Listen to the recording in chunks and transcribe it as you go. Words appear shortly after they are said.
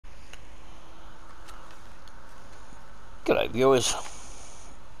G'day viewers,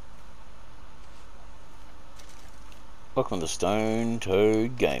 welcome to Stone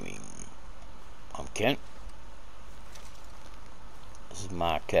Toad Gaming. I'm Kent. This is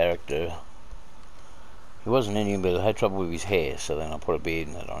my character. He wasn't Indian, but I had trouble with his hair, so then I put a beard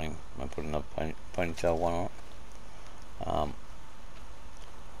in that on him. I put another ponytail one on it.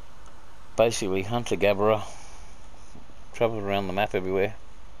 Basically hunter-gatherer, travels around the map everywhere,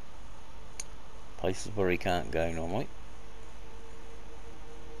 places where he can't go normally.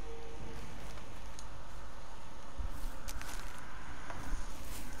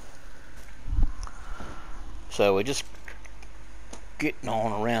 So we're just getting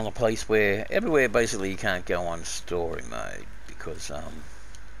on around the place where everywhere basically you can't go on story mode because of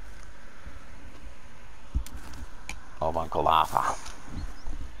Uncle Arthur.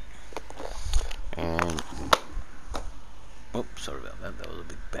 And oops, sorry about that. That was a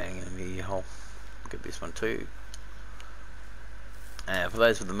big bang in the ear hole. Get this one too. For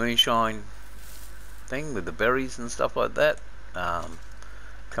those with the moonshine thing with the berries and stuff like that,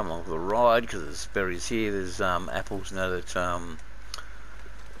 come along for the ride because there's berries here. There's apples now that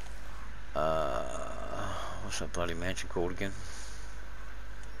what's that bloody mansion called again?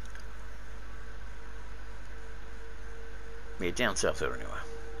 Yeah, down south there anyway.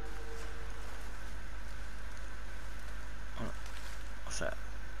 What's that?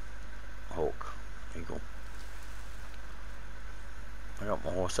 Hawk, eagle. I got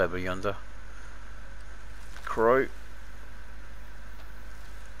my horse over yonder. Crow.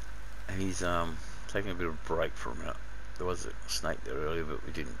 He's taking a bit of a break for a minute. There was a snake there earlier, but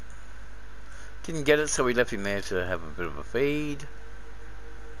we didn't get it, so we left him there to have a bit of a feed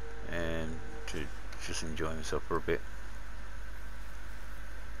and to just enjoy himself for a bit.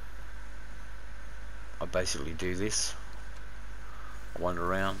 I basically do this. I wander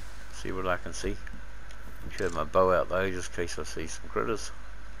around, see what I can see. Show my bow out though, just in case I see some critters.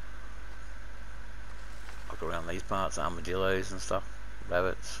 Look around these parts, armadillos and stuff,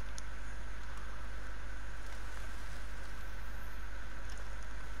 rabbits.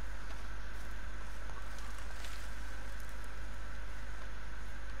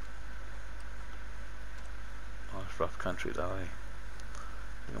 Nice rough country though, eh?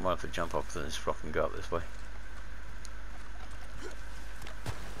 I think I might have to jump off this rock and go up this way.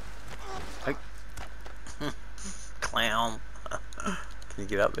 Hey. Clown. Can you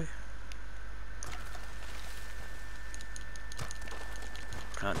get up there?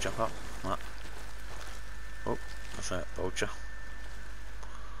 Can't jump up. What? Oh, what's that? Vulture.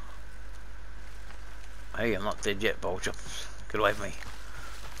 Hey, I'm not dead yet, Vulture. Get away from me.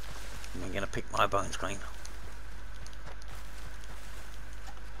 I'm gonna pick my bones clean.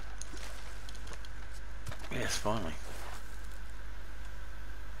 Yes, finally.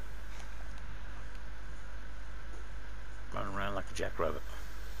 Running around like a jackrabbit.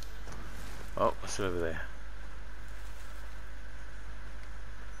 Oh, what's over there?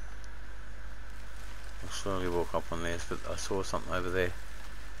 I'll slowly walk up on this, but I saw something over there.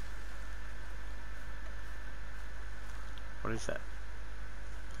 What is that?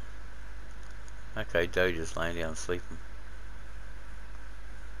 Okay, Doe just laying down sleeping.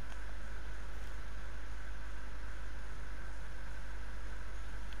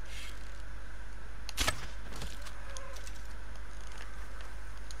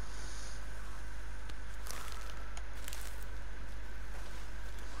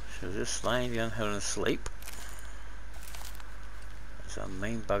 She was just laying down having a sleep. There's a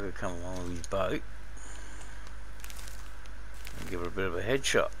mean bugger come along with his boat. And give her a bit of a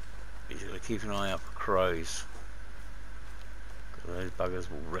headshot. He's got to keep an eye out for crows. Because those buggers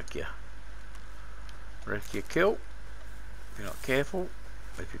will wreck you. Wreck your kill. If you're not careful.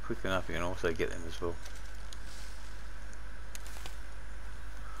 If you're quick enough, you can also get them as well.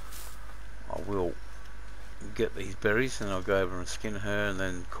 I will get these berries and I'll go over and skin her and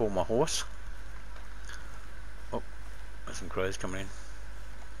then call my horse. Oh, there's some crows coming in.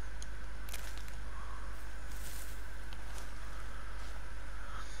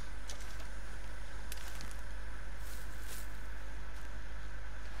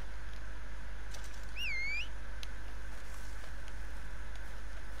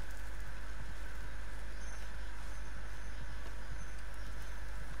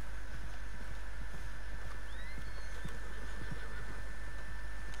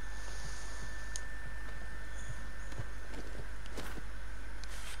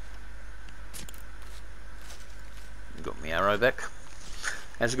 Got my arrow back.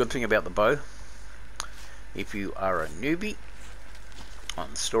 That's a good thing about the bow. If you are a newbie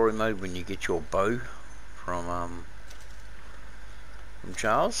on story mode, when you get your bow from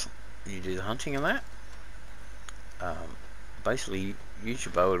Charles, and you do the hunting and that, basically use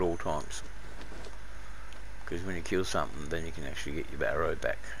your bow at all times, because when you kill something, then you can actually get your arrow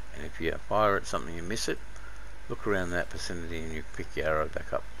back. And if you fire at something and you miss it, look around that vicinity and you pick your arrow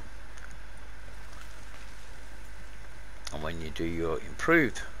back up. And when you do your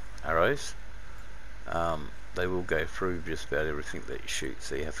improved arrows, they will go through just about everything that you shoot,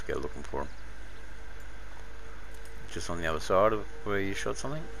 so you have to go looking for them. Just on the other side of where you shot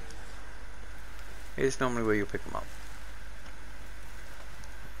something, here's normally where you'll pick them up.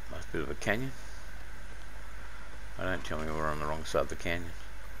 Nice bit of a canyon. Don't tell me we're on the wrong side of the canyon.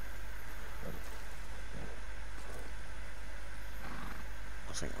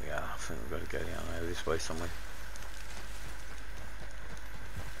 I think we are. I think we've got to go down over this way somewhere.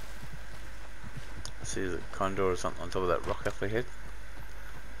 I see there's a condor or something on top of that rock up ahead.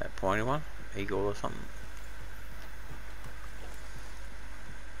 That pointy one. Eagle or something.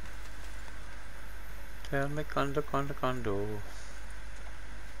 Tell me condor, condor, condor.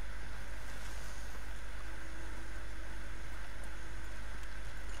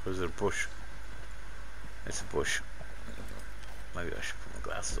 Or is it a bush? It's a bush. Maybe I should put my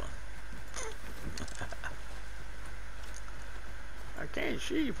glasses on. I can't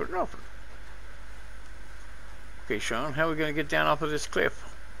see you for nothing. Okay, Sean, how are we going to get down off of this cliff?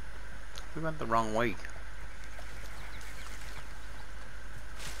 We went the wrong way.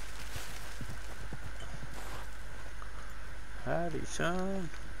 Howdy, son.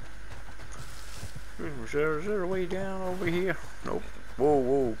 Is there a way down over here? Nope. Whoa,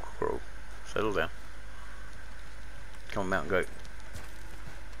 whoa, crow. Settle down. Come on, mountain goat.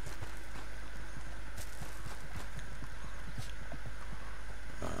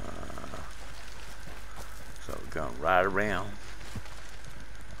 So we're going right around.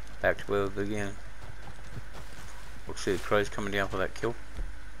 Back to where we began. We'll see the crows coming down for that kill.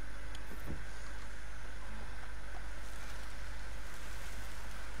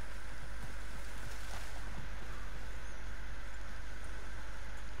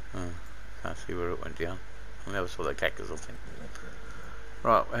 Can't see where it went down. I never saw that cactus, I think.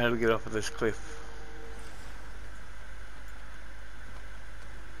 Right, how do we get off of this cliff?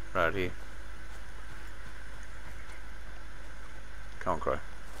 Right here. Come on, crow.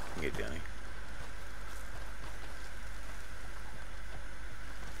 Get down here.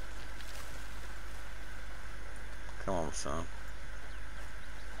 Come on, son.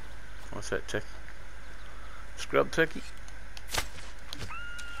 What's that, turkey? Scrub turkey?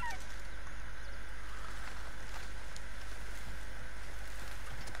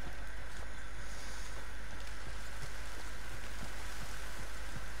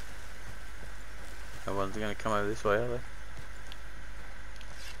 No one's going to come over this way, are they?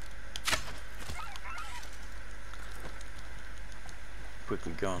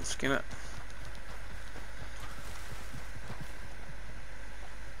 Quickly go and skin it.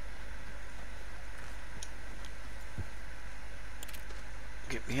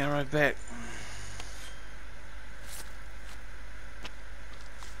 Get the arrow back.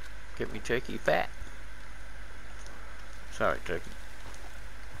 Get me turkey fat. Sorry, turkey.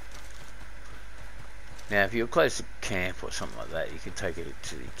 Now, if you're close to camp or something like that, you can take it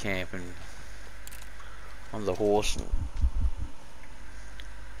to the camp and on the horse and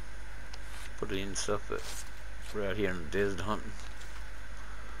put it in stuff. But we're out here in the desert hunting.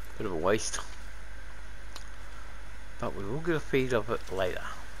 Bit of a waste. But we will get a feed of it later.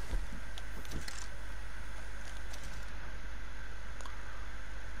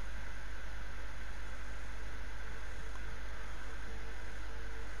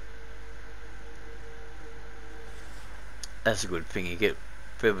 That's a good thing. You get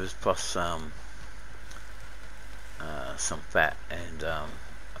feathers plus some fat and a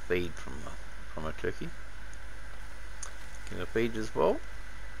feed from a turkey. Get a feed as well.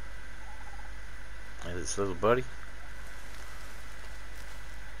 There's this little buddy.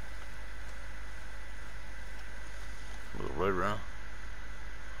 Little road runner.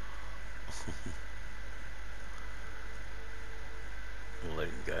 We'll let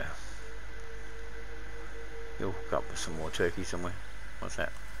him go. He'll hook up with some more turkey somewhere. What's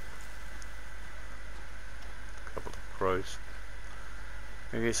that? A couple of crows.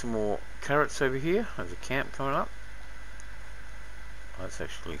 Maybe get some more carrots over here. There's a camp coming up. Oh, that's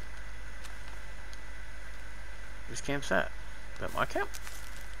actually... This camp's that? Is that my camp?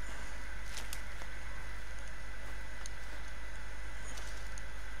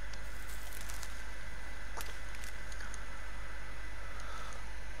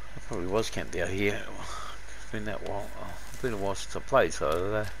 I probably was camped out here. It's been that while. Oh, it's been a while since I played,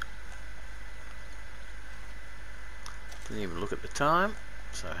 so didn't even look at the time,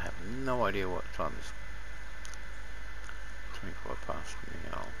 so I have no idea what time it is. 25 past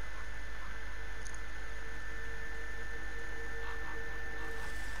now.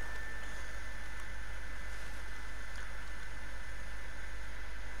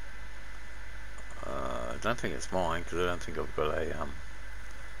 I don't think it's mine because I don't think I've got a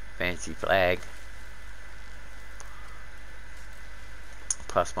fancy flag.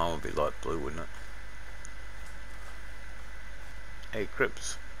 Plus mine would be light blue, wouldn't it? Hey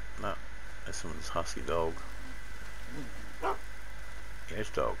Crips. No, that's someone's husky dog. Yes,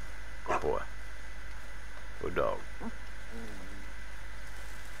 dog. Good boy. Good dog.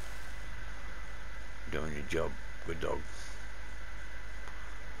 Doing your job. Good dog.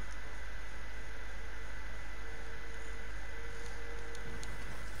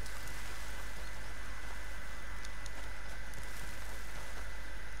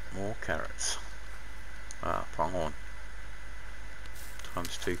 More carrots. Ah, pronghorn.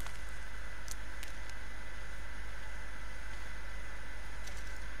 ×2.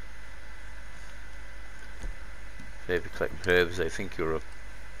 So if you collect herbs, they think you're a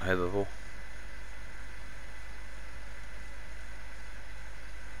herbivore.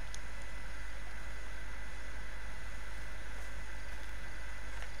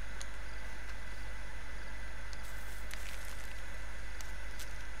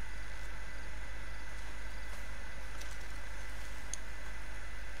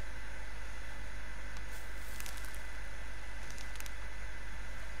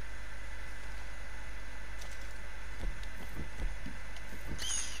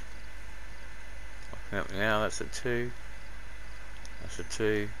 Yep, now that's a 2. That's a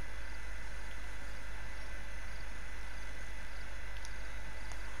 2.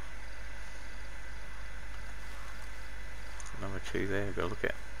 Number 2 there, go look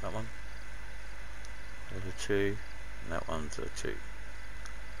at that one. There's a 2, and that one's a 2.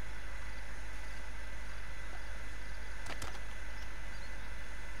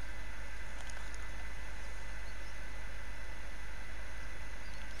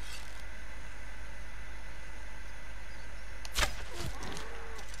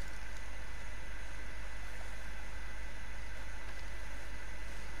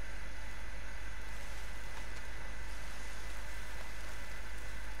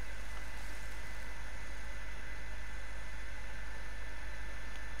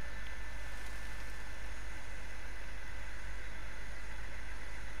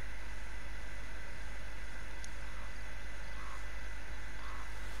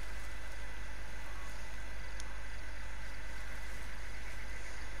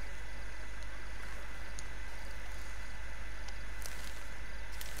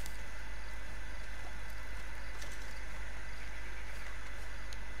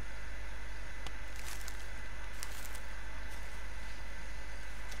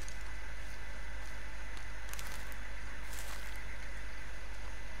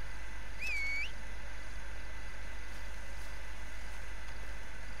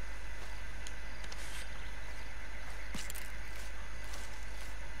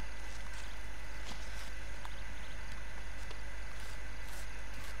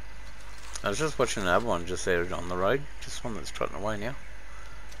 I was just watching another one just there on the road, just one that's trotting away now.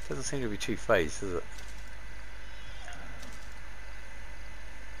 Doesn't seem to be too phased, does it?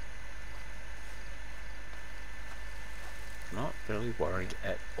 Not really worried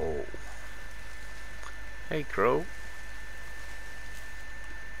at all. Hey Crow.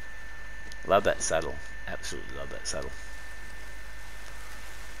 Love that saddle. Absolutely love that saddle.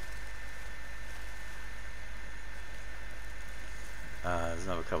 There's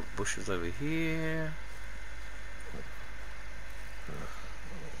another couple of bushes over here.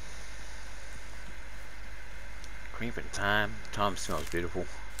 Creeping time. Time smells beautiful.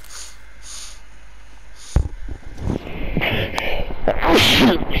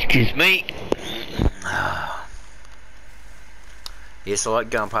 Excuse me. Yes, I like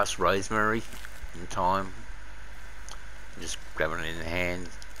going past rosemary in time. Just grabbing it in the hand,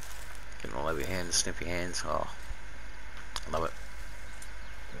 getting all over your hands, snip your hands. Oh, I love it.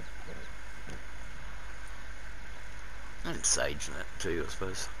 And sage in it too, I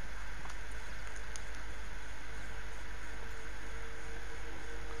suppose.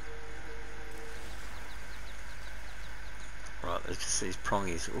 Right, there's just these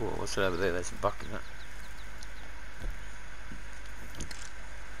prongies. Oh, what's that over there? That's a buck, isn't it?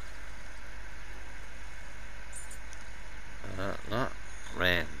 No,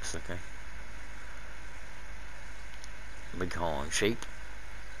 rams, okay. Bighorn sheep.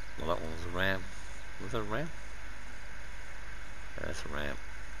 Well, that one was a ram. Was that a ram? Yeah, that's a ram.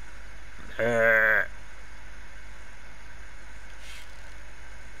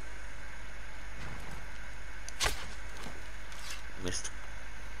 missed.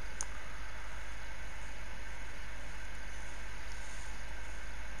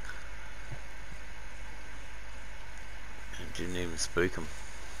 It didn't even spook him.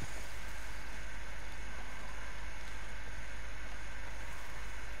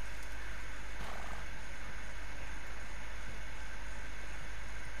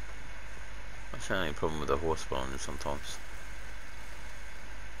 That's the only problem with the horse spawning sometimes.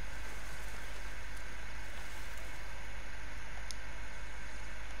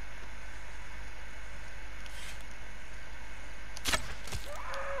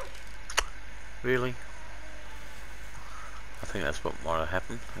 Really? I think that's what might have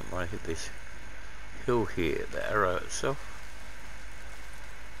happened. It might have hit this hill here, the arrow itself.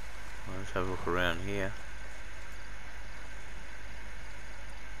 Let's have a look around here.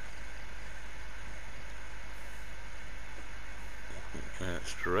 In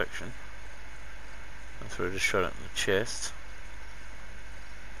its direction. That's where I just shot it in the chest.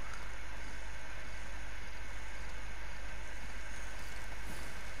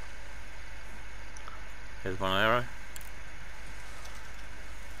 Here's one arrow.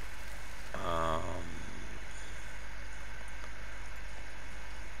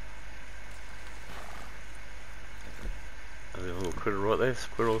 There's a little critter right there,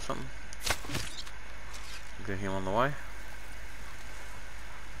 squirrel or something. Get him on the way.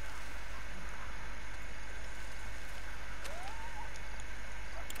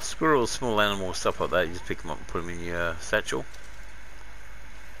 Squirrels, small animals, stuff like that, you just pick them up and put them in your satchel.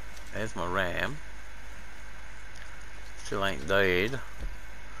 There's my ram. Still ain't dead.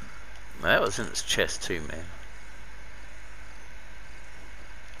 Now, that was in its chest too, man.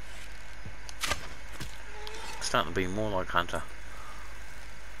 It's starting to be more like Hunter,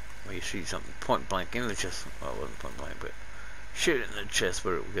 where you shoot something point blank in the chest. Well, it wasn't point blank, but shoot it in the chest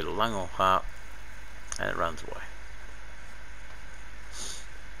where it will get a lung or heart, and it runs away.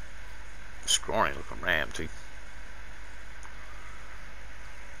 Scrawny looking ram too.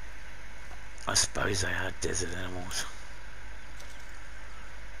 I suppose they are desert animals.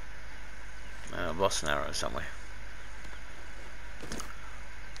 I've lost an arrow somewhere.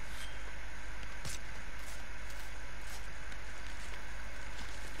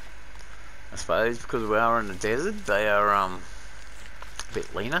 I suppose because we are in the desert, they are a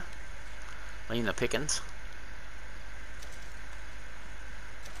bit leaner pickings.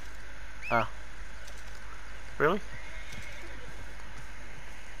 Oh, really?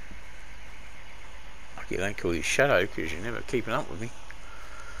 Lucky they call you Shadow because you're never keeping up with me.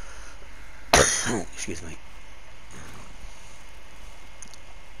 Excuse me.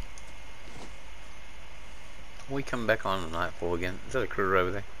 We come back on Nightfall again. Is that a critter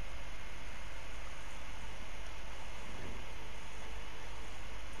over there?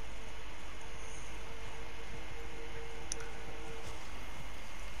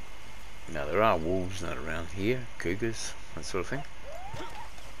 Now there are wolves not around here, cougars, that sort of thing.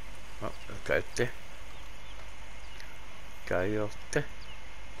 Oh, go there. Go there.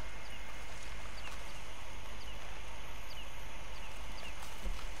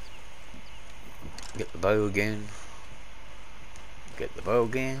 Get the bow again. Get the bow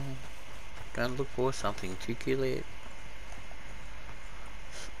again. Gonna look for something to kill it.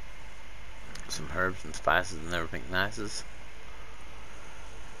 Some herbs and spices and everything nices.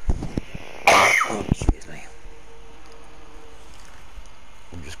 Oh, excuse me.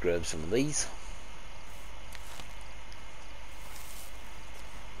 We'll just grab some of these.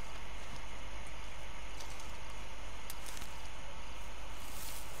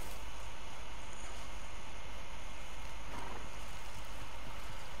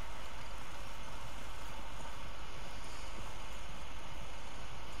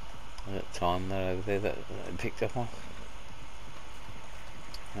 That time that over there that I picked up on.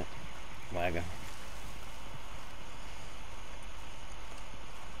 Oh, wagon.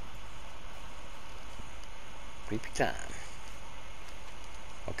 Creepy time.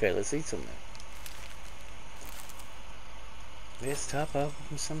 Okay, let's eat some now. Let's top up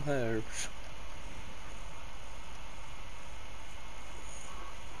with some herbs.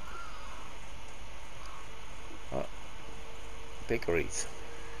 Oh, bakeries.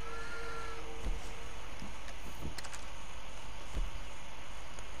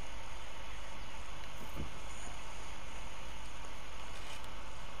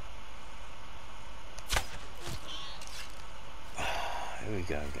 Here we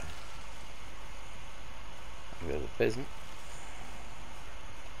go again. We got the pheasant.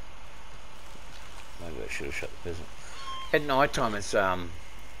 Maybe I should have shot the pheasant. At night time, it's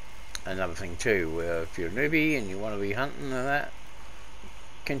another thing too. Where if you're a newbie and you want to be hunting and that,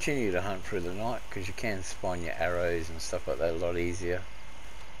 continue to hunt through the night because you can find your arrows and stuff like that a lot easier.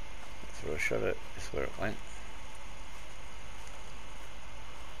 That's where I shot it. That's where it went.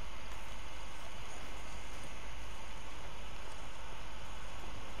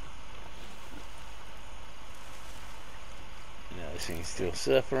 Now this thing's still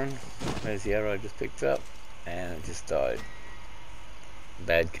surfing. There's the arrow I just picked up, and it just died.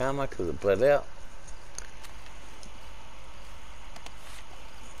 Bad karma because it bled out.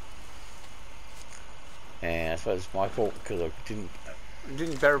 And I suppose it's my fault because I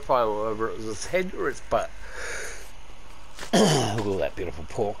didn't verify whether it was its head or its butt. Look at all that beautiful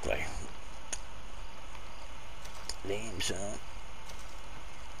pork though. Damn son.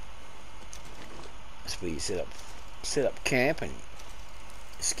 That's where you set up camp and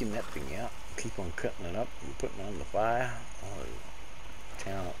skin that thing out. Keep on cutting it up and putting it on the fire. Oh,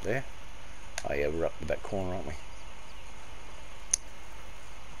 town up there. Oh yeah, we're up the back corner, aren't we?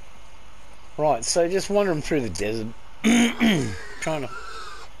 Right, so just wandering through the desert, trying to...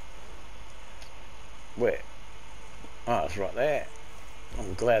 Where? Oh, it's right there.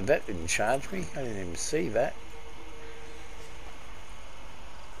 I'm glad that didn't charge me. I didn't even see that.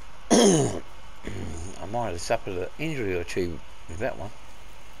 I might have suffered an injury or two with that one.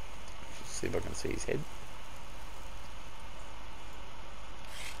 Let's see if I can see his head.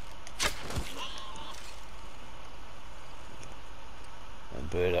 A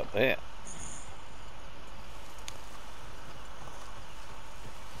bird up there.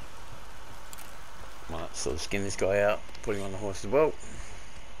 Right, so skin this guy out, put him on the horse as well.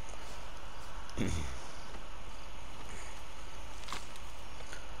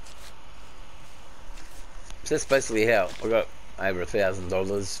 So that's basically how I got over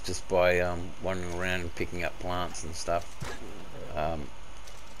 $1,000 just by wandering around and picking up plants and stuff.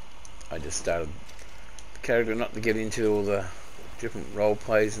 I just started the character not to get into all the different role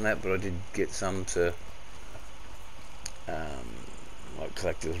plays and that, but I did get some to like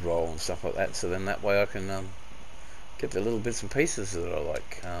collector's role and stuff like that, so then that way I can get the little bits and pieces that I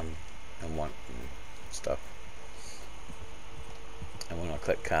like and want and stuff. And when I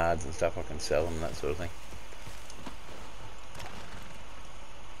collect cards and stuff I can sell them, that sort of thing.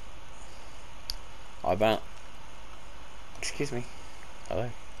 Excuse me. Hello.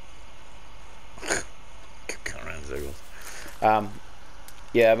 Keep going around in circles.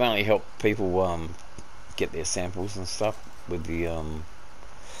 Yeah, I've only helped people get their samples and stuff with the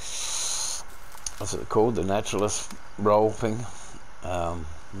what's it called, the naturalist role thing. Running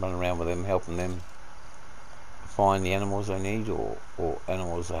around with them, helping them find the animals they need or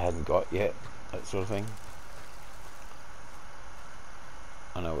animals they hadn't got yet, that sort of thing.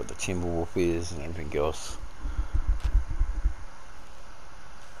 I know what the timberwolf is and everything else.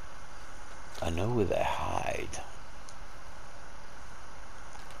 I know where they hide.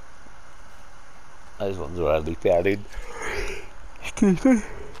 Those ones are only found in... Excuse me.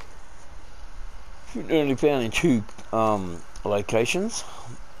 They're only found in 2 locations.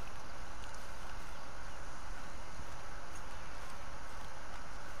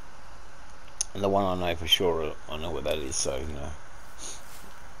 And the one I know for sure, I know where that is, so, you know.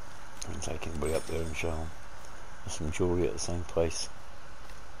 I can take anybody up there and show them. There's some jewellery at the same place.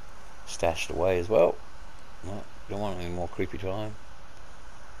 Stashed away as well. No, don't want any more creepy time.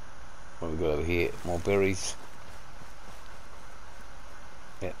 What have we got over here? More berries.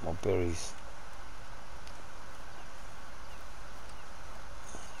 Yeah, more berries.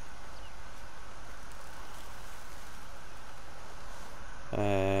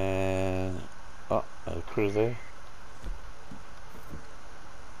 And... oh, there's a critter there.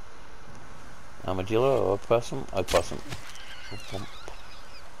 Armadillo or opossum? Opossum.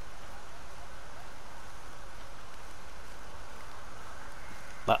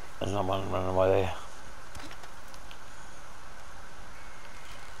 No, there's no one running away there.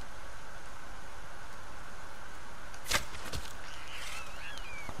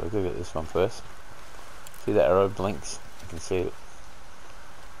 So we'll go get this one first. See that arrow blinks? You can see it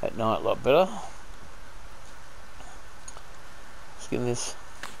at night a lot better. Skin this.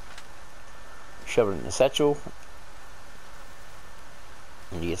 Shove it in the satchel.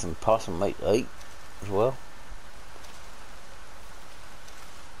 And you get some possum meat to eat as well.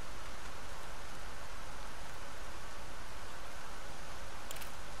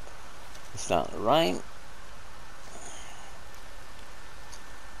 It's starting to rain.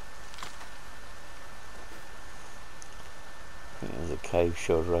 I think there's a cave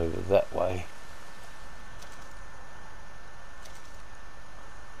shelter over that way.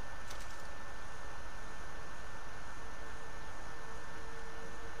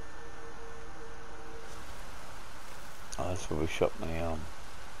 Oh, that's where we shot my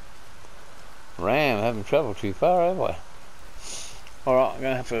Ram, I haven't travelled too far, have I? Alright, I'm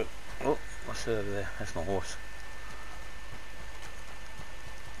going to have to... Oh, what's that over there? That's my horse.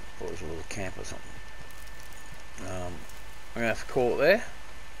 Thought it was a little camp or something. I'm going to have to call it there.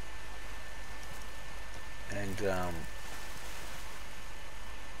 And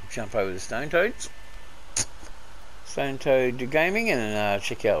jump over the Stone Toads. Stone Toad Gaming, and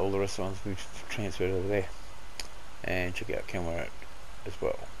check out all the rest of the ones we've transferred over there. And check out Camera as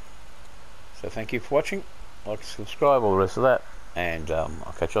well. So thank you for watching. Like, subscribe, all the rest of that. And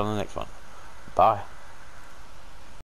I'll catch you on the next one. Bye.